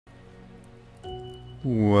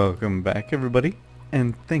Welcome back everybody,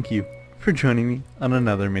 and thank you for joining me on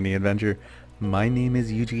another mini adventure. My name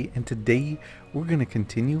is Yuji, and today we're going to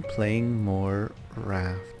continue playing more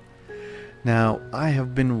Raft. Now, I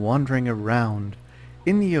have been wandering around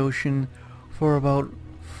in the ocean for about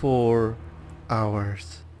 4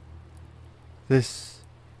 hours. This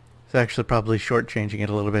is actually probably shortchanging it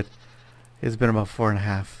a little bit. It's been about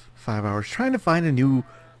 4.5, 5 hours trying to find a new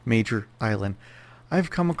major island. I've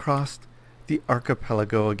come across the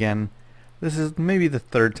archipelago again. This is maybe the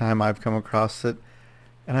third time I've come across it,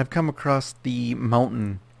 and I've come across the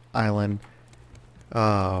mountain island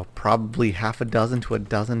probably half a dozen to a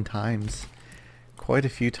dozen times. Quite a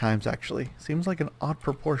few times actually. Seems like an odd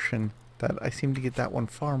proportion that I seem to get that one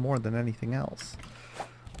far more than anything else.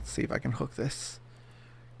 Let's see if I can hook this.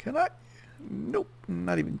 Can I? Nope,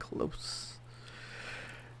 not even close.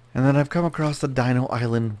 And then I've come across the Dino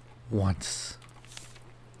Island once.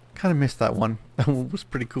 Kind of missed that one. That one was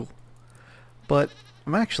pretty cool. But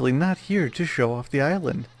I'm actually not here to show off the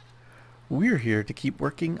island. We're here to keep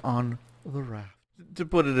working on the raft. To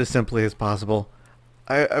put it as simply as possible,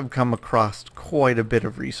 I've come across quite a bit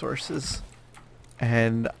of resources,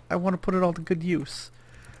 and I want to put it all to good use.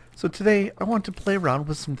 So today I want to play around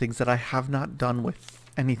with some things that I have not done with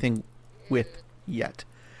anything with yet.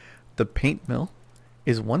 The paint mill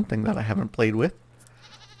is one thing that I haven't played with.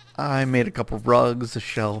 I made a couple rugs, a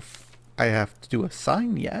shelf. I have to do a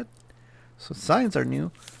sign yet. So signs are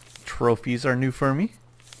new. Trophies are new for me.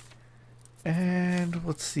 And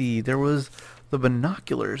let's see, there was the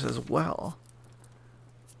binoculars as well.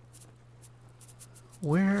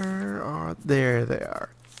 Where are... There they are.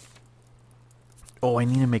 Oh, I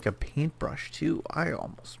need to make a paintbrush too. I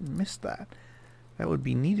almost missed that. That would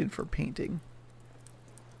be needed for painting.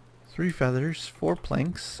 3 feathers, 4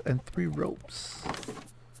 planks, and 3 ropes.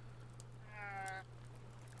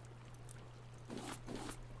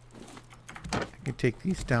 I can take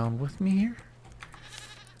these down with me here,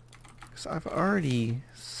 because I've already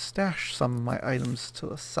stashed some of my items to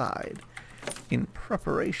the side in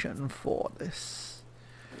preparation for this.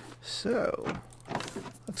 So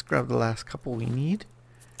let's grab the last couple we need.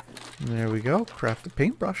 And there we go. Craft a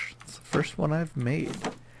paintbrush. It's the first one I've made.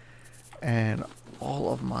 And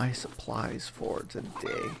all of my supplies for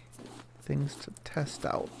today. Things to test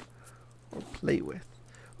out, or play with,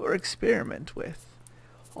 or experiment with.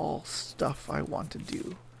 All stuff I want to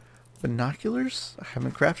do. Binoculars, I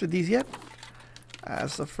haven't crafted these yet.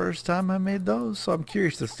 That's the first time I made those, so I'm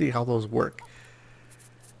curious to see how those work.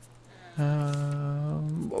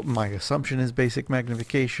 My assumption is basic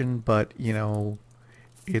magnification, but you know,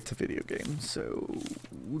 it's a video game, so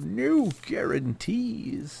no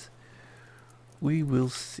guarantees. We will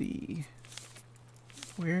see.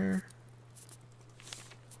 Where?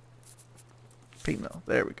 Paint mill,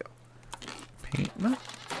 there we go. Paint mill.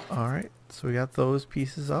 Alright, so we got those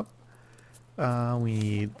pieces up. We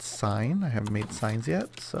need sign. I haven't made signs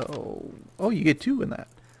yet, so... Oh, you get 2 in that.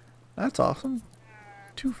 That's awesome.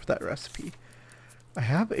 2 for that recipe. I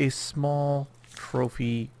have a small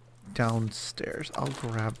trophy downstairs. I'll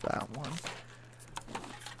grab that one.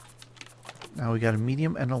 Now we got a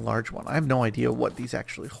medium and a large one. I have no idea what these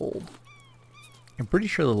actually hold. I'm pretty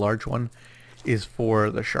sure the large one is for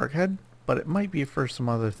the shark head, but it might be for some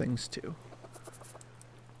other things too.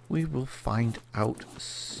 We will find out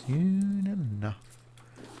soon enough.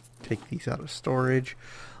 Take these out of storage.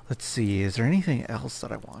 Let's see, is there anything else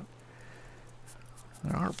that I want?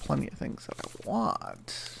 There are plenty of things that I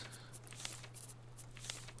want.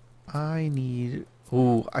 I need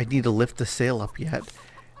to lift the sail up yet.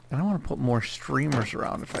 And I want to put more streamers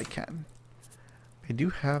around if I can. I do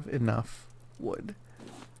have enough wood.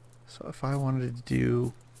 So if I wanted to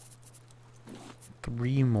do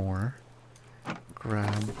 3 more,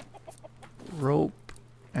 grab rope,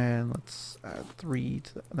 and let's add 3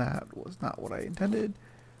 to that. Was not what I intended.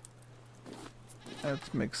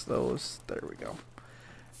 Let's mix those. There we go.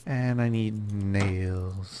 And I need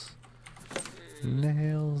nails.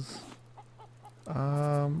 Nails.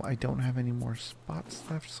 I don't have any more spots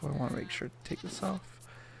left, so I want to make sure to take this off.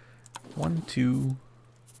 1, 2,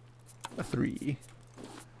 3.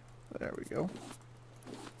 There we go.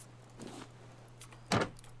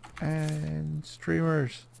 And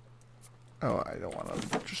streamers. Oh, I don't want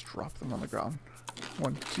to just drop them on the ground.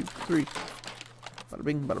 1, 2, 3. Bada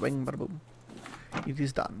bing, bada bing, bada boom. It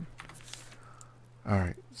is done.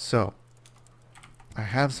 Alright, so I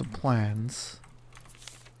have some plans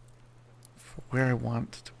for where I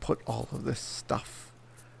want to put all of this stuff.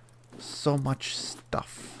 So much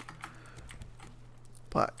stuff.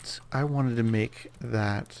 But I wanted to make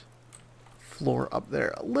that floor up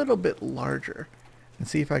there a little bit larger. and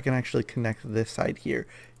see if I can actually connect this side here,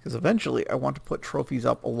 because eventually I want to put trophies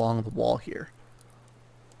up along the wall here.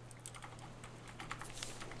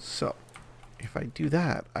 So if I do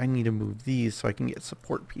that, I need to move these so I can get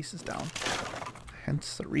support pieces down.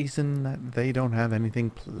 Hence the reason that they don't have anything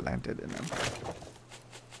planted in them.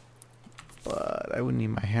 But I would need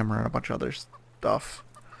my hammer and a bunch of other stuff.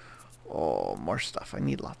 Oh, more stuff. I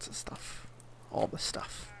need lots of stuff. All the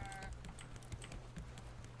stuff.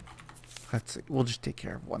 Let's see. We'll just take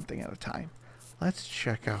care of one thing at a time. Let's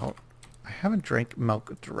check out. I haven't drank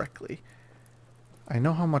milk directly. I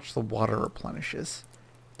know how much the water replenishes.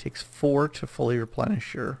 It takes 4 to fully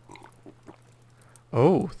replenish your...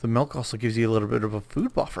 Oh, the milk also gives you a little bit of a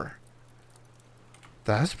food buffer.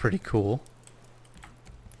 That's pretty cool.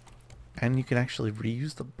 And you can actually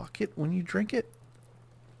reuse the bucket when you drink it.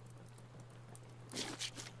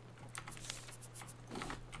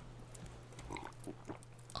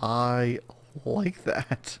 I like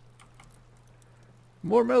that.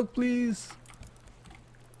 More milk, please.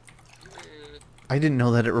 I didn't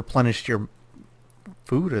know that it replenished your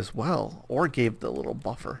food as well, or gave the little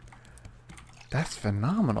buffer. That's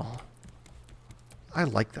phenomenal. I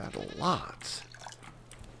like that a lot.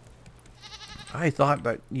 I thought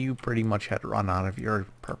that you pretty much had run out of your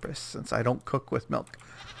purpose since I don't cook with milk.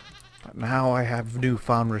 But now I have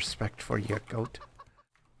newfound respect for you, goat.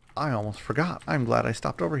 I almost forgot. I'm glad I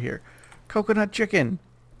stopped over here. Coconut chicken.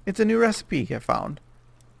 It's a new recipe I found.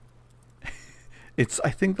 It's, I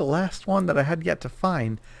think, the last one that I had yet to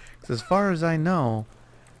find. Because as far as I know,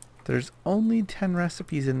 there's only 10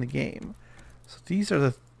 recipes in the game. So these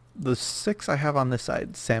are the 6 I have on this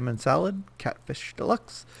side. Salmon salad, catfish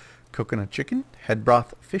deluxe, coconut chicken, head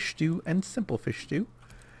broth, fish stew, and simple fish stew.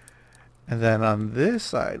 And then on this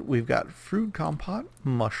side, we've got fruit compote,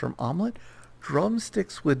 mushroom omelet,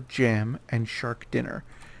 drumsticks with jam, and shark dinner.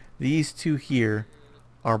 These 2 here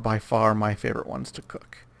are by far my favorite ones to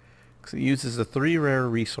cook. Because it uses the 3 rare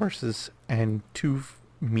resources and 2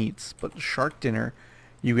 meats. But the shark dinner,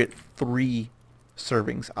 you get 3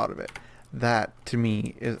 servings out of it. That, to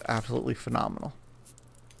me, is absolutely phenomenal.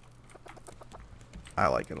 I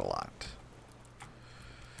like it a lot.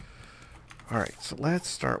 Alright, so let's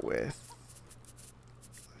start with...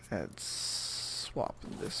 Let's swap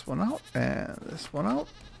this one out and this one out.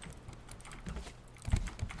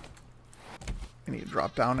 I need to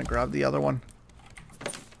drop down and grab the other one.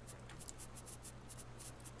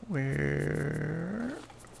 Where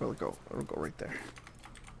will it go? It'll go right there.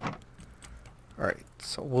 Alright,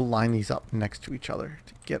 so we'll line these up next to each other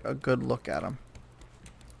to get a good look at them.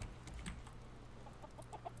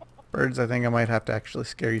 Birds, I think I might have to actually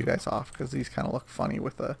scare you guys off because these kind of look funny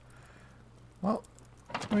with the... Well,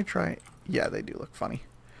 let me try. Yeah, they do look funny.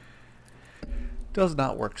 Does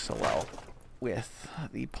not work so well with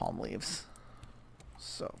the palm leaves.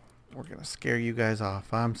 So, we're going to scare you guys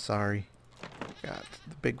off. I'm sorry. Got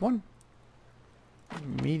the big one,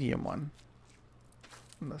 medium one,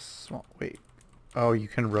 and the small. Wait. Oh, you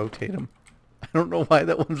can rotate them. I don't know why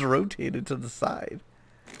that one's rotated to the side.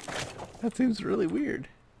 That seems really weird.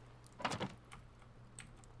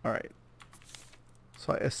 Alright.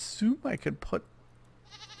 So I assume I could put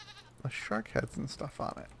the shark heads and stuff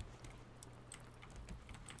on it.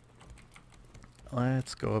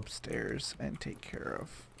 Let's go upstairs and take care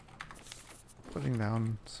of putting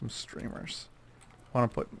down some streamers. I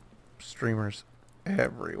want to put streamers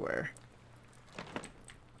everywhere.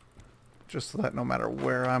 Just so that no matter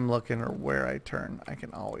where I'm looking or where I turn, I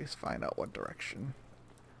can always find out what direction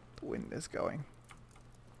the wind is going.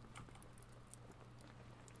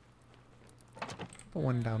 The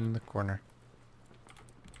one down in the corner.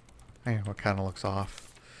 I know it kind of looks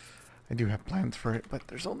off. I do have plans for it, but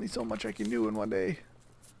there's only so much I can do in one day.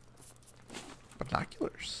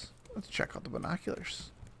 Binoculars. Let's check out the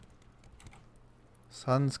binoculars.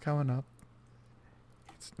 Sun's coming up.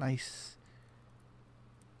 It's nice.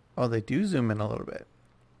 Oh, they do zoom in a little bit.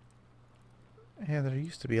 Yeah, there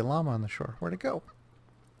used to be a llama on the shore. Where'd it go?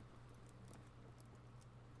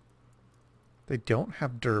 They don't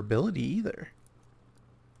have durability either.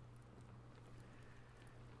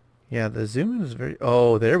 Yeah, the zoom in is very...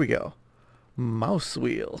 Oh, there we go. Mouse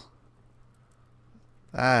wheel.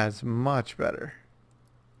 That's much better.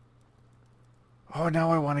 Oh,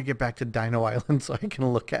 now I want to get back to Dino Island so I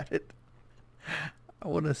can look at it. I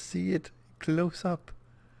want to see it close up.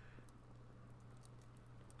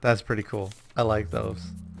 That's pretty cool. I like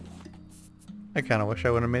those. I kind of wish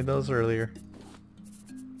I would have made those earlier.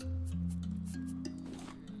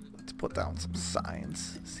 Let's put down some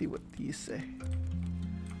signs. See what these say.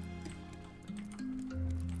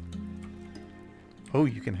 Oh,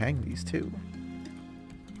 you can hang these too.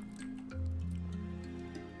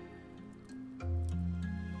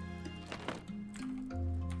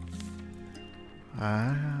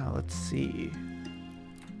 Let's see.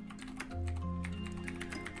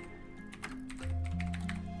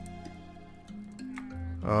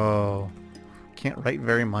 Oh, can't write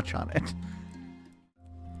very much on it.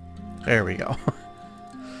 There we go.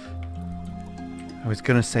 I was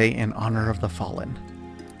gonna say in honor of the fallen,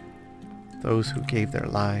 those who gave their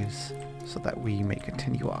lives so that we may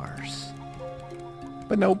continue ours.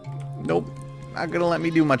 But nope, nope, not gonna let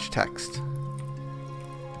me do much text.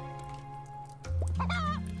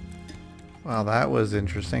 Well, that was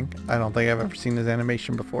interesting. I don't think I've ever seen this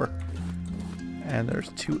animation before. And there's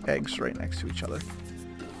 2 eggs right next to each other.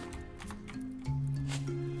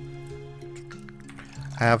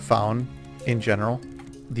 I have found, in general,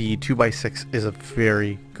 the 2x6 is a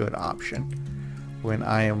very good option when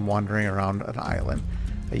I am wandering around an island.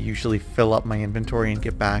 I usually fill up my inventory and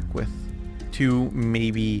get back with 2,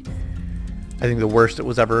 maybe, I think the worst it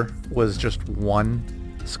was ever was just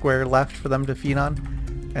 1 square left for them to feed on.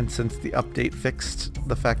 And since the update fixed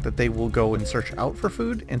the fact that they will go and search out for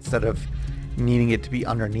food instead of needing it to be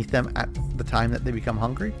underneath them at the time that they become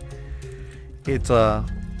hungry, it's a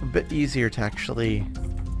bit easier to actually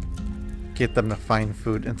get them to find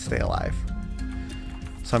food and stay alive.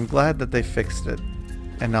 So I'm glad that they fixed it,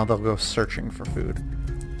 and now they'll go searching for food.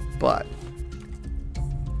 But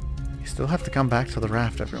you still have to come back to the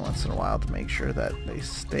raft every once in a while to make sure that they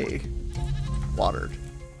stay watered.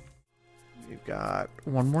 We've got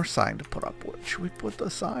 1 more sign to put up. What should we put the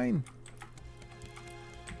sign?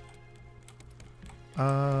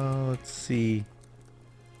 Let's see.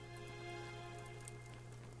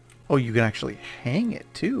 Oh, you can actually hang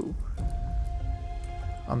it too.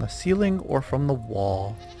 On the ceiling or from the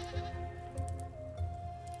wall.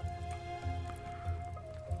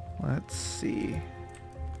 Let's see. You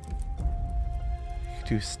could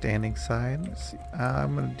do standing sign. Let's see.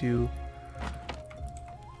 I'm gonna do.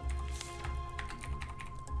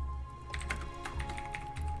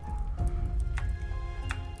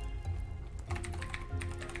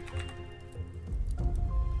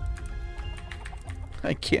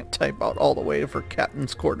 I can't type out all the way for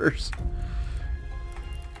captain's quarters.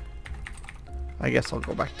 I guess I'll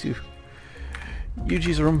go back to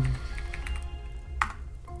Yuji's room.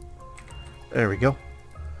 There we go.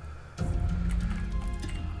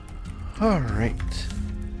 Alright.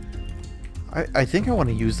 I think I want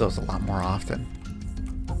to use those a lot more often.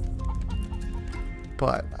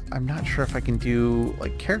 But I'm not sure if I can do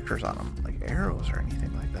like characters on them, like arrows or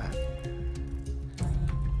anything like that.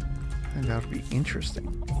 I think that would be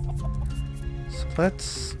interesting. So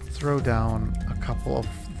let's throw down a couple of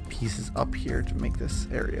pieces up here to make this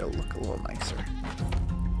area look a little nicer.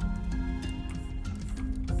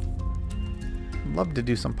 I'd love to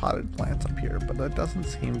do some potted plants up here, but that doesn't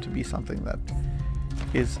seem to be something that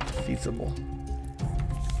is feasible.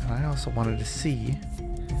 And I also wanted to see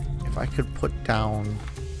if I could put down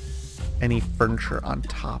any furniture on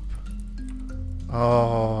top.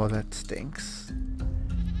 Oh, that stinks.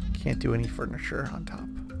 Can't do any furniture on top.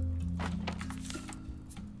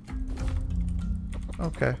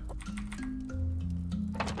 Okay.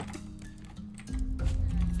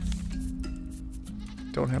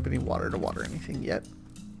 Don't have any water to water anything yet.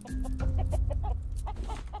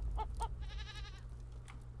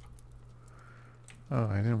 Oh,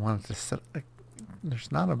 I didn't want it to set...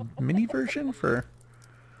 there's not a mini version for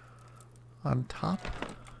on top.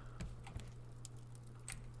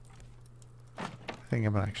 I think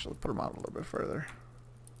I'm gonna actually put them out a little bit further.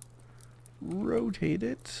 Rotate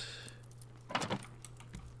it.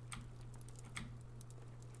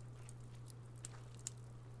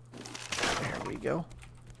 There we go.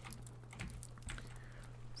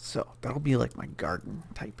 So that'll be like my garden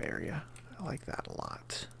type area. I like that a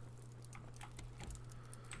lot.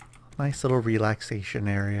 Nice little relaxation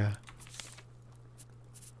area.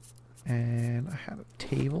 And I had a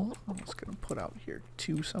table I was going to put out here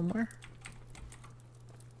too somewhere.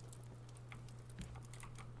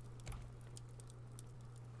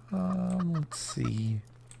 Let's see.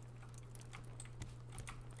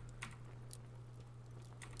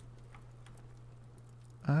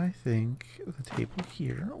 I think the table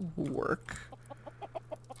here will work.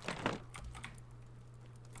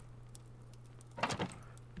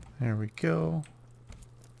 There we go.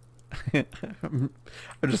 I'm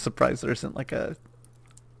just surprised there isn't like a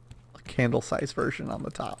candle size version on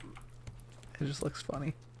the top. It just looks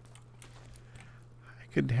funny.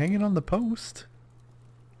 I could hang it on the post.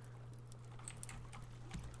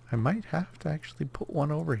 I might have to actually put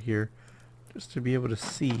one over here just to be able to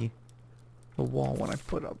see the wall when I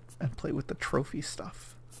put up and play with the trophy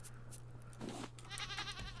stuff.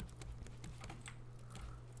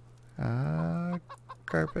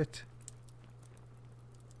 Carpet.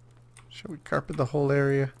 Should we carpet the whole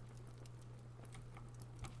area?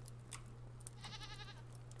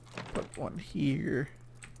 Put one here.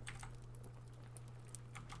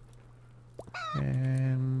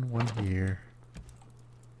 And one here.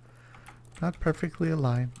 Not perfectly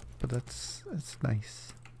aligned, but that's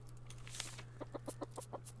nice.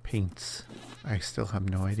 Paints. I still have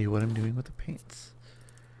no idea what I'm doing with the paints.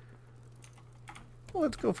 Well,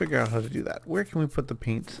 let's go figure out how to do that. Where can we put the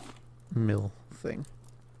paint mill thing?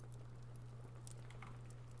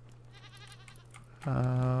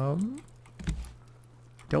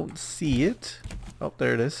 Don't see it. Oh,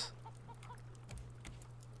 there it is.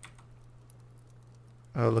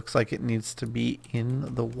 Oh, looks like it needs to be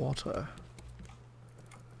in the water.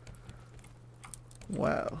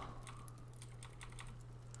 Well,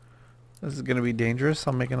 this is going to be dangerous.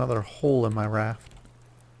 I'll make another hole in my raft.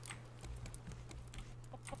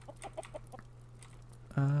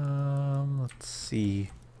 Let's see.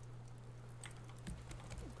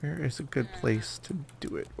 Where is a good place to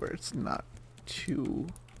do it where it's not too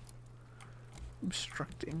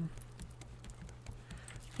obstructing?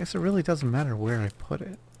 I guess it really doesn't matter where I put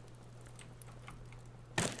it.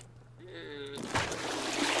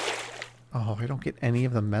 Oh, I don't get any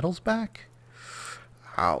of the metals back?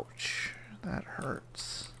 Ouch. That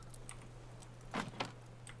hurts.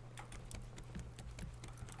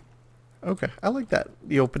 Okay, I like that.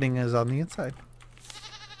 The opening is on the inside.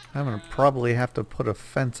 I'm going to probably have to put a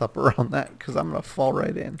fence up around that because I'm going to fall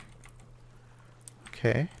right in.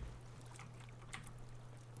 Okay.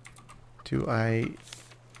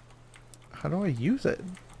 How do I use it?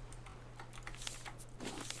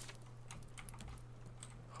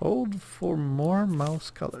 Hold for more mouse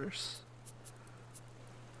colors.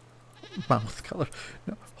 Mouth color.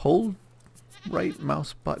 No, hold right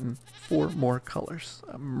mouse button for more colors.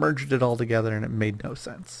 I merged it all together and it made no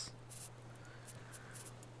sense.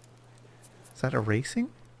 Is that erasing?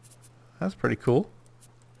 That's pretty cool.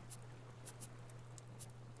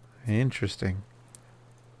 Interesting.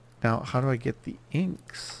 Now, how do I get the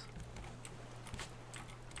inks?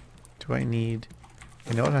 Do I need...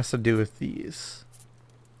 I know it has to do with these.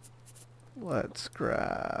 Let's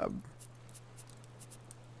grab...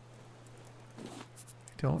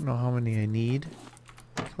 I don't know how many I need.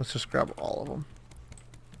 Let's just grab all of them.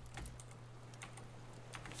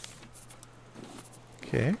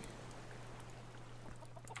 Okay.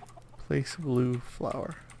 Place blue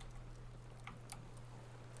flower.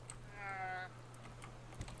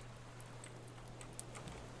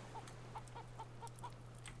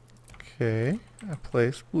 Okay, I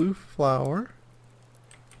place blue flower.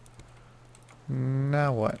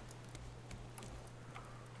 Now what?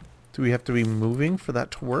 Do we have to be moving for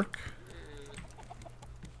that to work?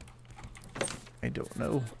 I don't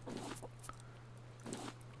know.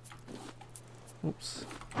 Oops.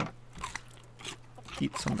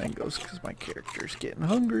 Eat some mangoes because my character's getting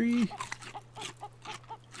hungry.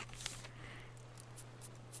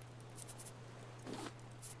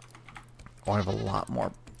 Oh, I have a lot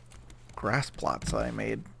more grass plots that I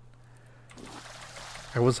made.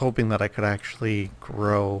 I was hoping that I could actually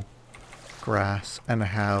grow grass and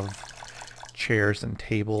have chairs and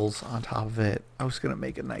tables on top of it. I was going to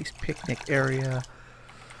make a nice picnic area.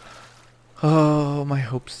 Oh, my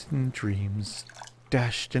hopes and dreams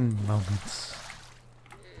dashed in moments.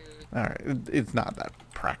 Alright, it's not that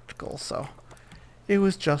practical, so it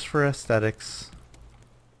was just for aesthetics.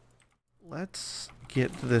 Let's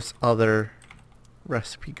get this other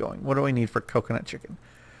recipe going. What do I need for coconut chicken?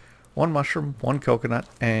 1 mushroom, 1 coconut,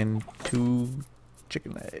 and 2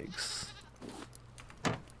 chicken eggs.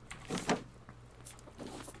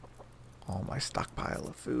 All my stockpile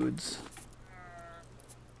of foods.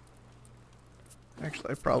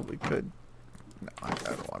 Actually, I probably could. No, I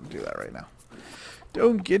don't want to do that right now.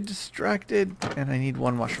 Don't get distracted. And I need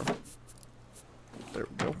 1 mushroom. There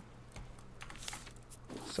we go.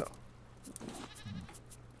 So.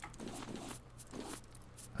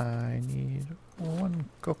 I need 1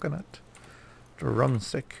 coconut.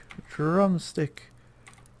 Drumstick. Drumstick.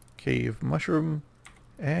 Cave mushroom.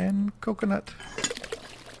 And coconut.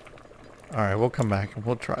 Alright, we'll come back and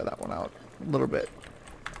we'll try that one out a little bit.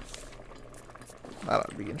 That ought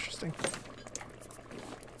to be interesting.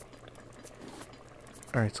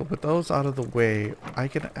 Alright, so with those out of the way, I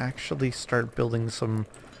can actually start building some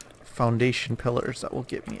foundation pillars that will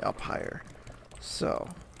get me up higher. So,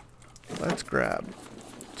 let's grab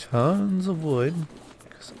tons of wood,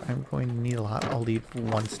 because I'm going to need a lot. I'll leave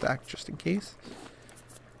 1 stack just in case.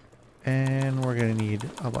 And we're going to need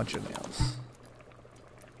a bunch of nails.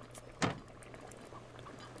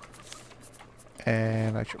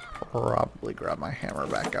 And I should probably grab my hammer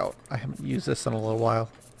back out. I haven't used this in a little while.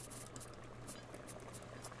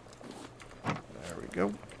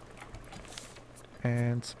 go.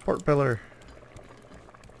 And support pillar.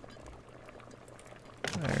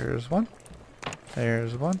 There's one.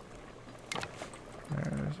 There's one.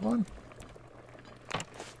 There's one.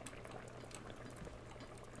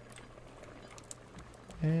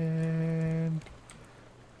 And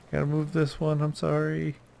gotta move this one, I'm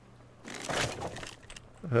sorry.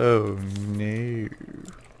 Oh no.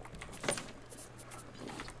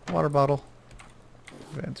 Water bottle.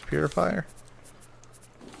 Advanced purifier.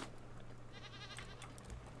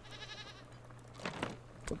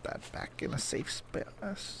 Put that back in a safe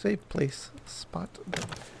place spot that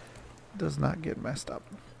does not get messed up.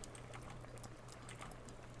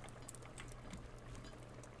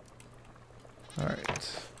 Alright.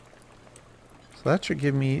 So that should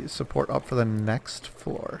give me support up for the next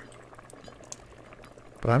floor.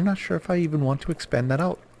 But I'm not sure if I even want to expand that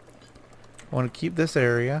out. I want to keep this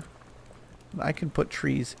area. And I can put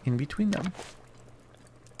trees in between them.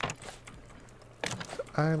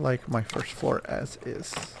 I like my first floor as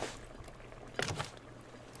is.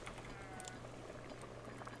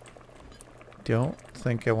 Don't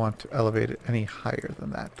think I want to elevate it any higher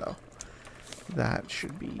than that though. That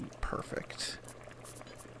should be perfect.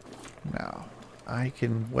 Now, I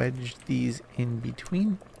can wedge these in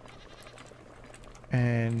between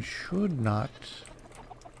and should not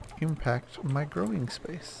impact my growing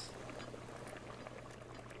space.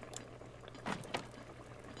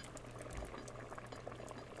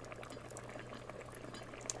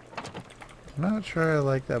 Not sure I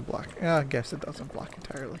like that block. Yeah, I guess it doesn't block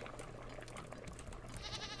entirely.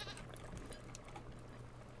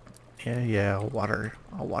 Yeah, water.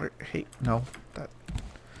 I'll water. Hey, no, that.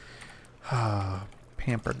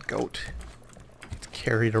 Pampered goat. It's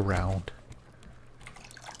carried around.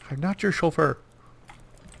 I'm not your chauffeur.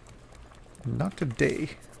 Not today.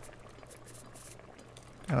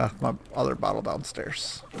 And I left my other bottle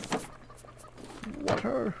downstairs.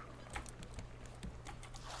 Water.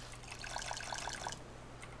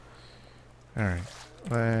 Alright,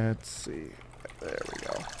 let's see. There we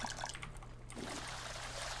go.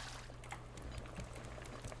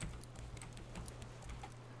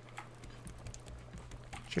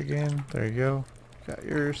 Chicken, there you go. Got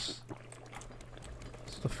yours.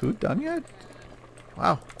 Is the food done yet?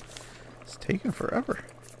 Wow. It's taking forever.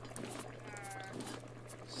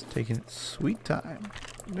 It's taking its sweet time.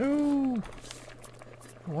 No!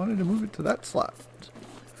 I wanted to move it to that slot.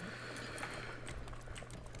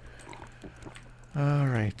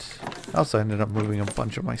 Alright. I also ended up moving a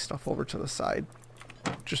bunch of my stuff over to the side.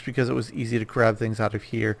 Just because it was easy to grab things out of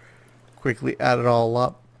here, quickly add it all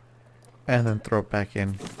up, and then throw it back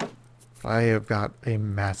in. I have got a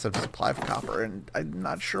massive supply of copper, and I'm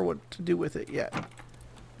not sure what to do with it yet.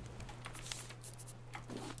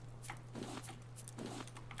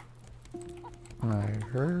 I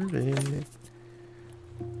heard it.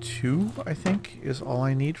 2, I think, is all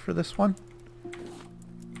I need for this one.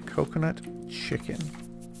 Coconut chicken.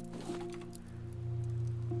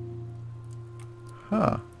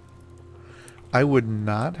 Huh. I would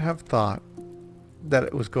not have thought that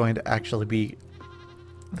it was going to actually be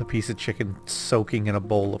the piece of chicken soaking in a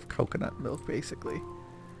bowl of coconut milk, basically.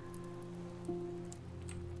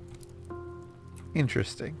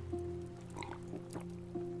 Interesting.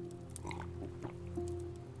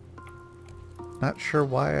 Not sure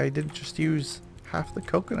why I didn't just use half the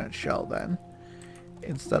coconut shell then,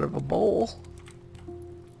 instead of a bowl.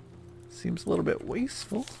 Seems a little bit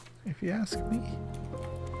wasteful, if you ask me.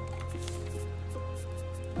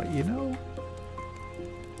 But you know...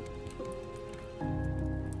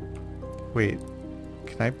 Wait,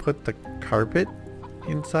 can I put the carpet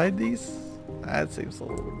inside these? That seems a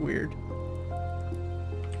little weird.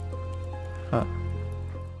 Huh.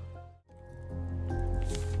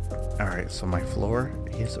 Alright, so my floor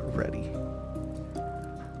is ready.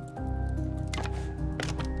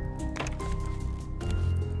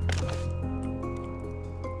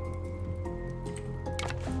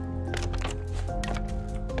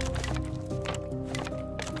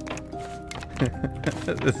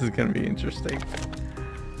 This is going to be interesting.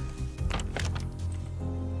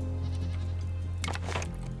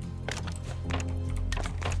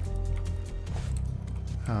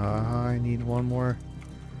 I need one more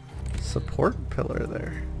support pillar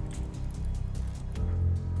there.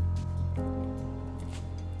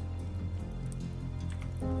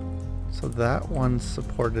 So that one's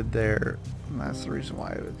supported there, and that's the reason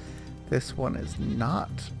why this one is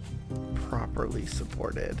not properly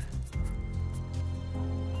supported.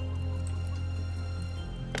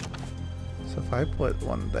 So if I put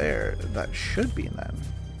one there, that should be then.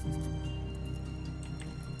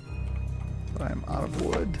 But I'm out of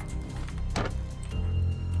wood.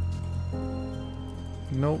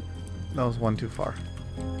 Nope. That was one too far.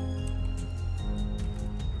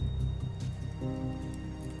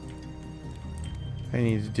 I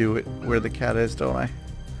need to do it where the cat is, don't I?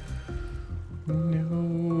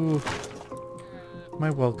 No. My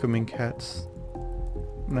welcoming cats.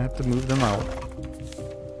 I'm gonna have to move them out.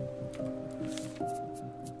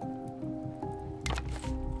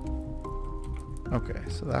 Okay,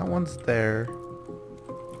 so that one's there.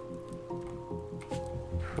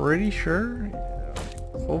 Pretty sure.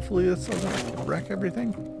 Hopefully this doesn't wreck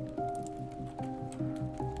everything.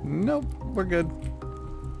 Nope, we're good.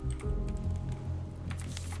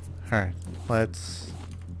 Alright, let's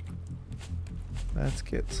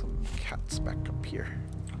get some cats back up here.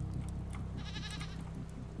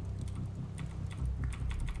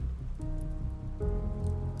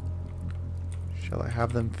 Shall I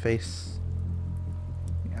have them face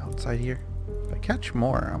the outside here? If I catch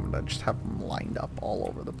more, I'm gonna just have them lined up all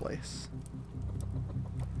over the place.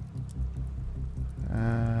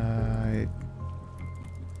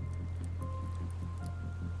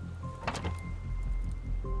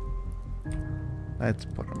 Let's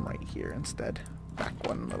put them right here instead. Back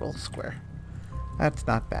one little square. That's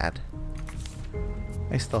not bad.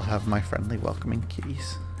 I still have my friendly welcoming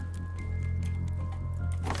kitties.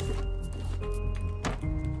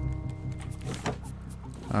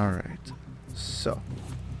 Alright, so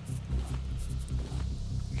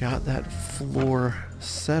got that floor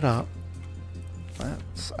set up.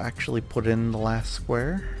 Let's actually put in the last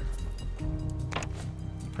square.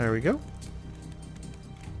 There we go.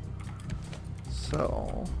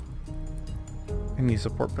 So I need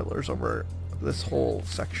support pillars over this whole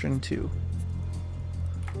section too.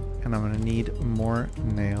 And I'm gonna need more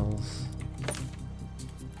nails.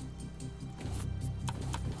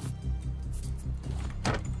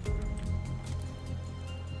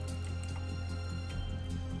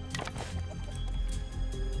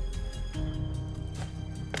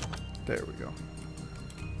 There we go.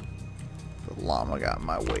 The llama got in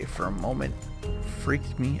my way for a moment.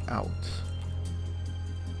 Freaked me out.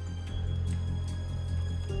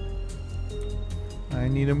 I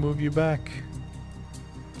need to move you back.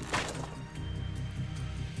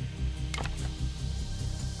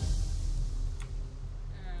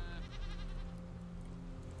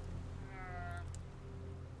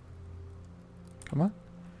 Come on.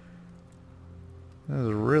 That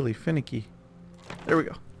is really finicky. There we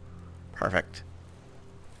go. Perfect.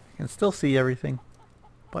 I can still see everything,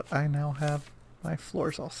 but I now have my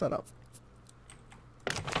floors all set up.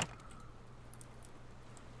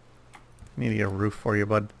 Need to get a roof for you,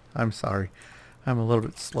 bud. I'm sorry. I'm a little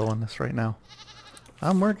bit slow on this right now.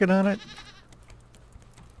 I'm working on it.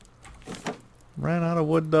 Ran out of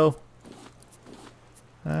wood though.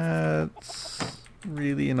 That's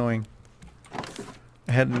really annoying.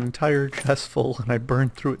 I had an entire chest full and I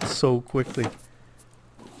burned through it so quickly.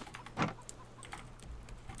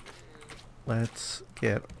 Let's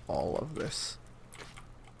get all of this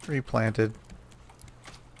replanted.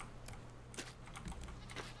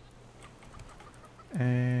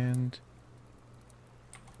 And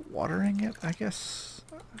watering it, I guess.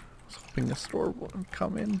 I was hoping a storm wouldn't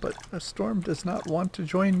come in, but a storm does not want to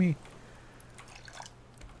join me.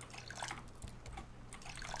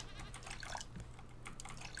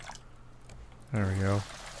 There we go.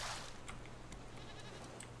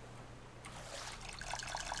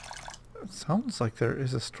 It sounds like there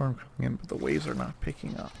is a storm coming in, but the waves are not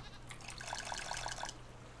picking up.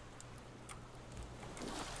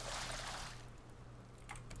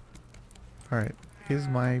 Alright, is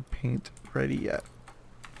my paint ready yet?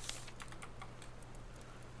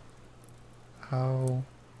 How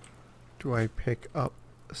do I pick up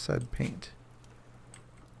said paint?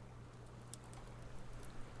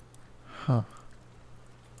 Huh.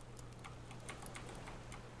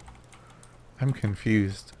 I'm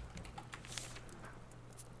confused.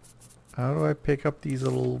 How do I pick up these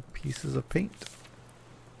little pieces of paint?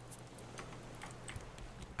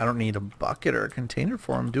 I don't need a bucket or a container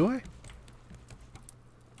for them, do I?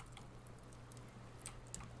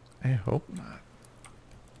 I hope not.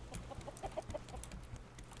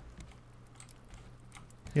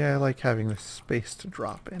 Yeah, I like having this space to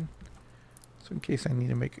drop in. So in case I need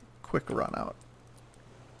to make a quick run out.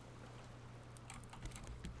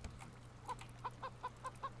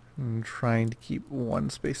 I'm trying to keep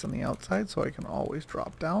one space on the outside so I can always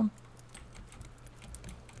drop down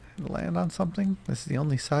and land on something. This is the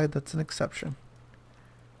only side that's an exception.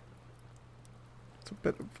 It's a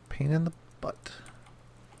bit of a pain in the butt.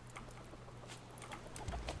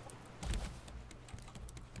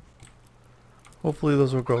 Hopefully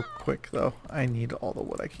those will grow quick though. I need all the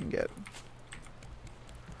wood I can get.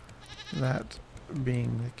 That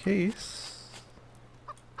being the case...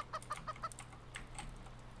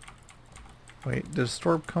 Wait, did a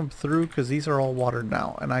storm come through? Because these are all watered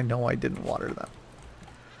now, and I know I didn't water them.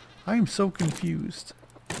 I am so confused.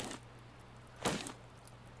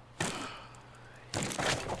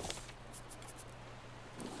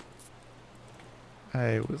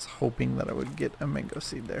 I was hoping that I would get a mango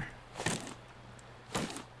seed there.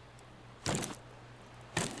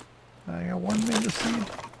 I got one mango seed.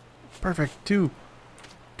 Perfect. Two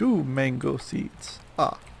mango seeds.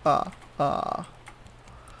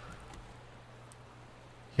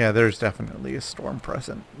 Yeah, there's definitely a storm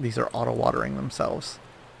present. These are auto-watering themselves.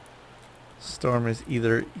 Storm is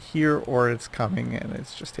either here or it's coming and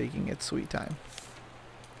it's just taking its sweet time.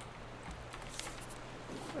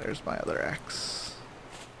 There's my other axe.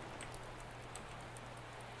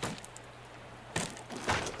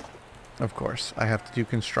 Of course, I have to do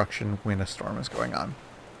construction when a storm is going on.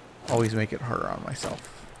 Always make it harder on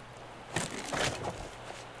myself.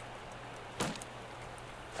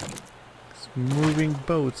 Moving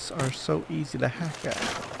boats are so easy to hack at.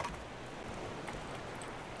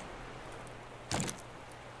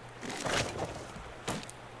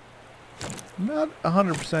 I'm not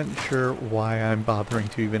 100% sure why I'm bothering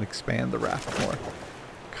to even expand the raft more.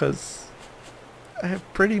 Because I have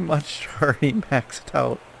pretty much already maxed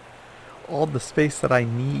out all the space that I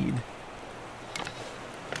need.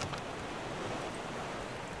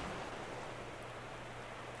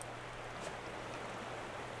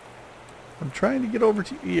 I'm trying to get over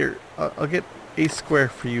to here. I'll get a square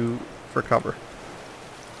for you for cover.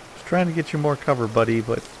 Just trying to get you more cover, buddy,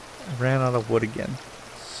 but I ran out of wood again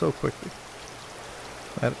so quickly.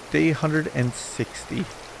 At day 160.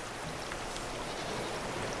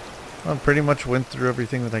 I pretty much went through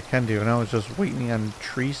everything that I can do, and I was just waiting on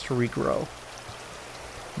trees to regrow.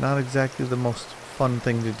 Not exactly the most fun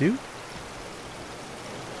thing to do.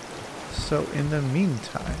 So in the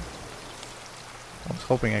meantime, I was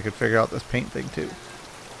hoping I could figure out this paint thing too.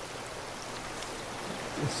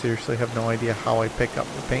 I seriously have no idea how I pick up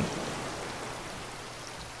the paint.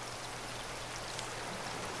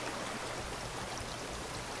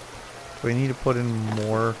 Do I need to put in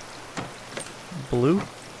more blue?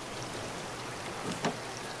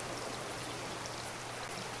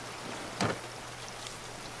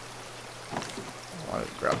 I'll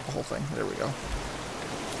grab the whole thing. There we go.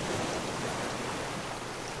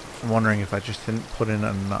 I'm wondering if I just didn't put in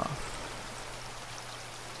enough.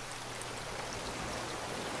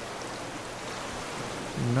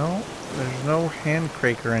 No, there's no hand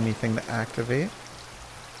crake or anything to activate.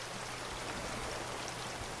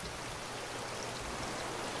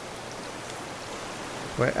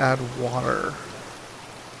 Do I add water?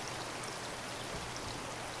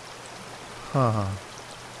 Huh.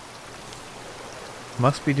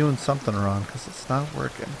 Must be doing something wrong because it's not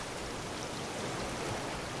working.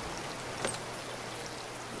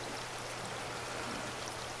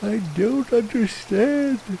 I don't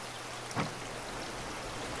understand.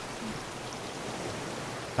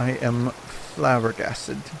 I am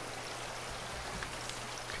flabbergasted.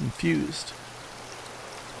 Confused.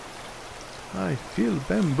 I feel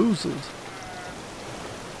bamboozled.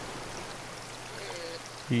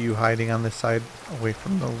 Are you hiding on this side away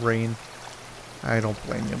from the rain? I don't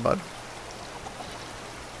blame you, bud.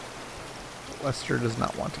 Lester does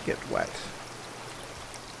not want to get wet.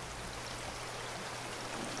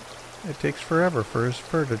 It takes forever for his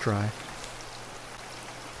fur to dry.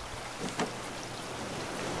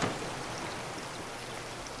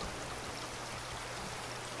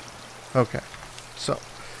 Okay, so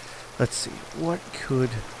let's see. What could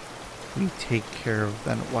we take care of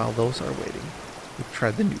then while those are waiting? We've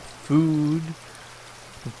tried the new food.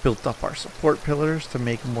 We've built up our support pillars to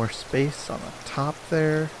make more space on the top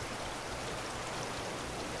there.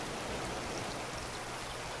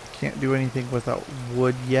 Can't do anything without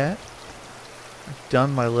wood yet. I've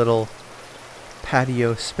done my little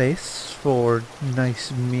patio space for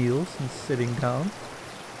nice meals and sitting down.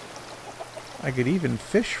 I could even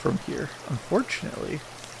fish from here. Unfortunately,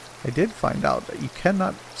 I did find out that you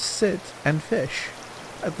cannot sit and fish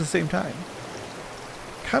at the same time.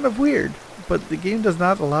 Kind of weird, but the game does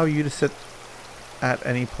not allow you to sit at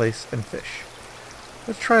any place and fish.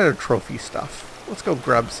 Let's try the trophy stuff. Let's go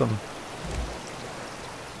grab some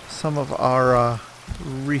of our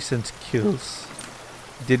recent kills.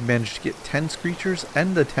 Did manage to get 10 screechers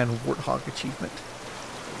and the 10 warthog achievement.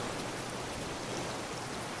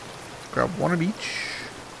 Grab one of each.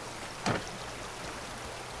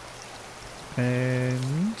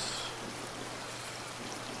 And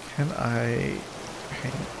can I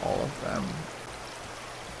hang all of them?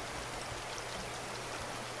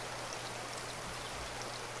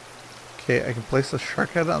 Okay, I can place a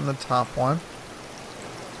shark head on the top one.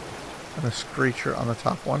 And a screecher on the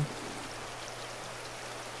top one.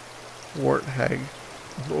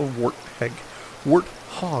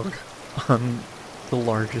 Warthog on the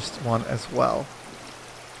largest one as well.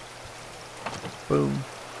 Boom.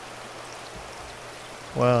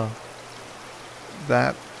 Well,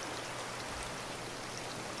 that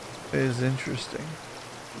is interesting.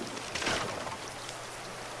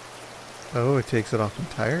 Oh, it takes it off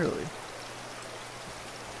entirely.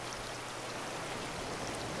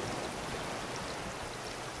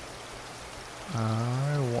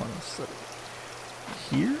 I want to set it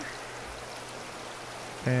here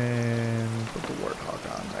and put the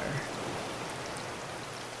warthog on there.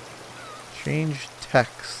 Change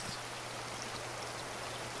text.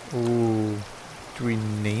 Ooh, do we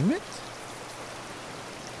name it?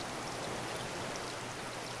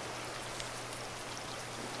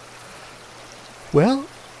 Well,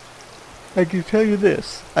 I can tell you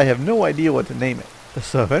this. I have no idea what to name it.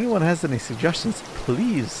 So if anyone has any suggestions,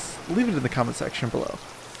 please leave it in the comment section below.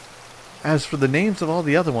 As for the names of all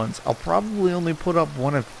the other ones, I'll probably only put up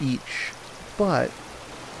one of each. But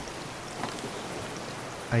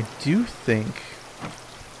I do think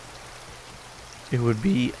it would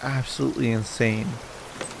be absolutely insane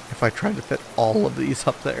if I tried to fit all of these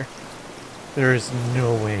up there. There is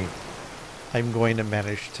no way I'm going to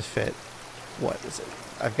manage to fit, what is it?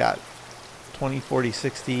 I've got 20, 40,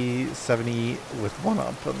 60, 70 with one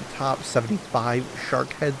up on the top, 75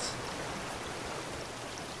 shark heads.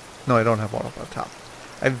 No, I don't have one up on top.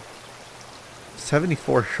 I've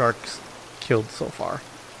 74 sharks killed so far.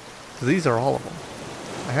 So these are all of them.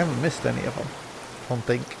 I haven't missed any of them, I don't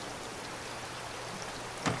think.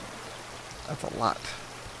 That's a lot.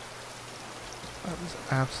 That was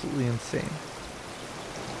absolutely insane.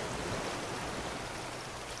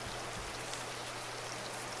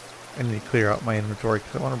 I need to clear out my inventory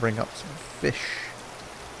because I want to bring up some fish.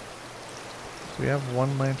 So we have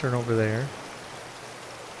one lantern over there.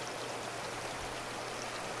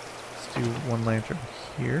 Let's do one lantern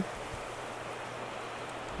here.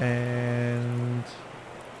 And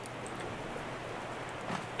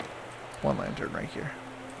one lantern right here.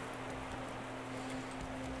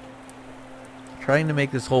 Trying to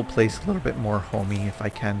make this whole place a little bit more homey if I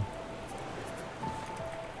can.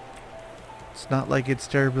 It's not like it's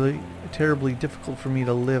terribly difficult for me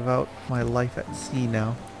to live out my life at sea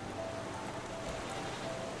now.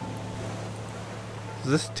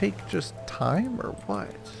 Does this take just time or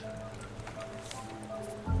what?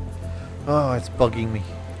 Oh, it's bugging me.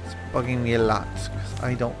 It's bugging me a lot because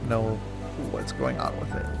I don't know what's going on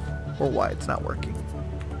with it or why it's not working.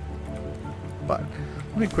 But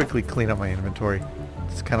let me quickly clean up my inventory.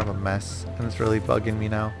 It's kind of a mess and it's really bugging me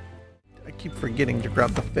now. I keep forgetting to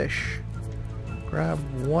grab the fish. Grab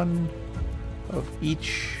one of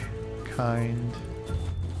each kind.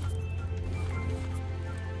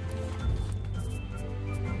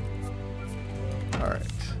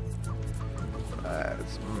 Alright.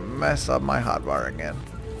 Let's mess up my hotbar again.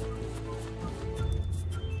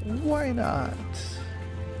 Why not?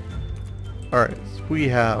 Alright, so we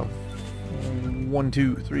have 1,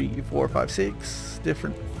 2, 3, 4, 5, 6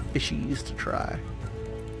 different fishies to try.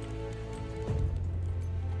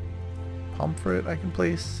 Pomfret I can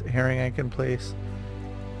place, herring I can place.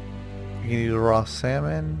 You can use raw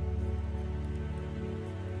salmon.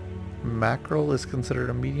 Mackerel is considered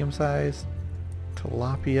a medium size.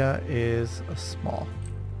 Tilapia is a small.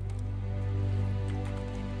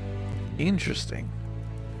 Interesting.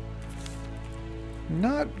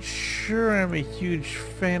 Not sure I'm a huge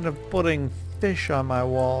fan of putting fish on my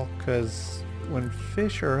wall, because when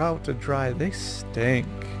fish are out to dry, they stink.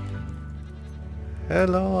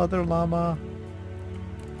 Hello, other llama.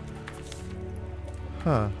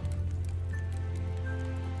 Huh.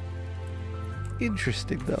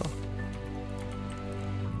 Interesting, though.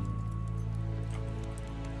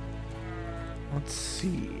 Let's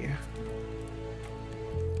see.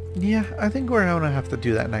 Yeah, I think we're gonna have to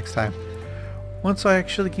do that next time. Once I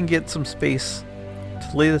actually can get some space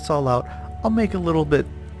to lay this all out, I'll make a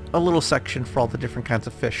little section for all the different kinds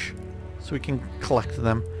of fish, so we can collect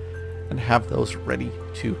them and have those ready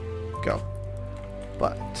to go.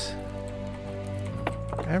 But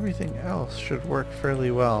everything else should work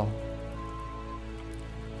fairly well.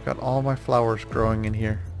 Got all my flowers growing in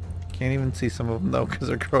here. Can't even see some of them though because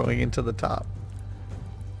they're growing into the top.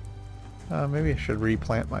 Maybe I should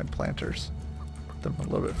replant my planters. Put them a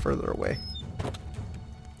little bit further away.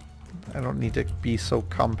 I don't need to be so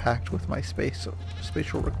compact with my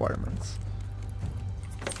spatial requirements.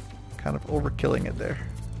 Kind of overkilling it there.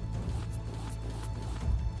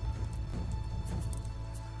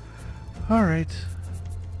 Alright.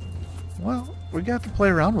 Well, we got to play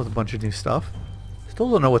around with a bunch of new stuff. Still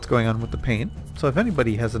don't know what's going on with the paint, so if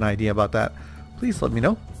anybody has an idea about that, please let me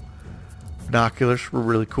know. Binoculars were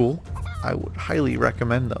really cool. I would highly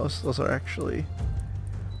recommend those. Those are actually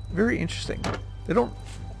very interesting. They don't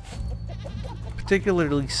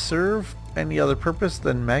particularly serve any other purpose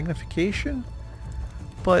than magnification,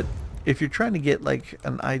 but if you're trying to get like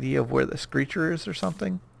an idea of where the screecher is or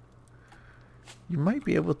something, you might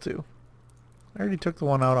be able to. I already took the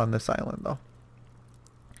one out on this island though,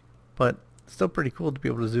 but it's still pretty cool to be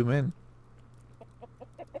able to zoom in.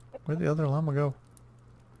 Where'd the other llama go?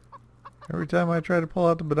 Every time I try to pull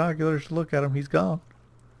out the binoculars to look at him, he's gone.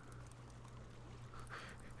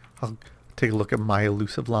 I'll take a look at my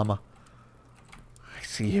elusive llama. I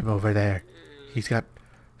see him over there. He's got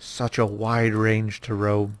such a wide range to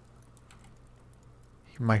roam.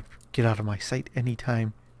 He might get out of my sight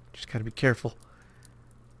anytime. Just gotta be careful.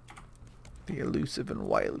 The elusive and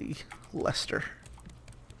wily Lester.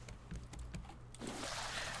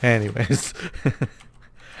 Anyways,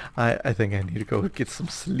 I think I need to go get some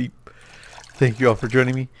sleep. Thank you all for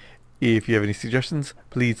joining me. If you have any suggestions,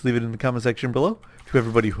 please leave it in the comment section below. To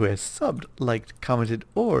everybody who has subbed, liked, commented,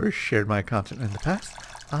 or shared my content in the past,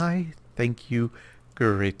 I thank you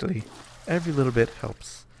greatly. Every little bit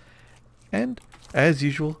helps. And, as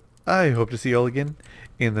usual, I hope to see you all again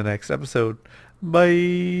in the next episode.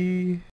 Bye!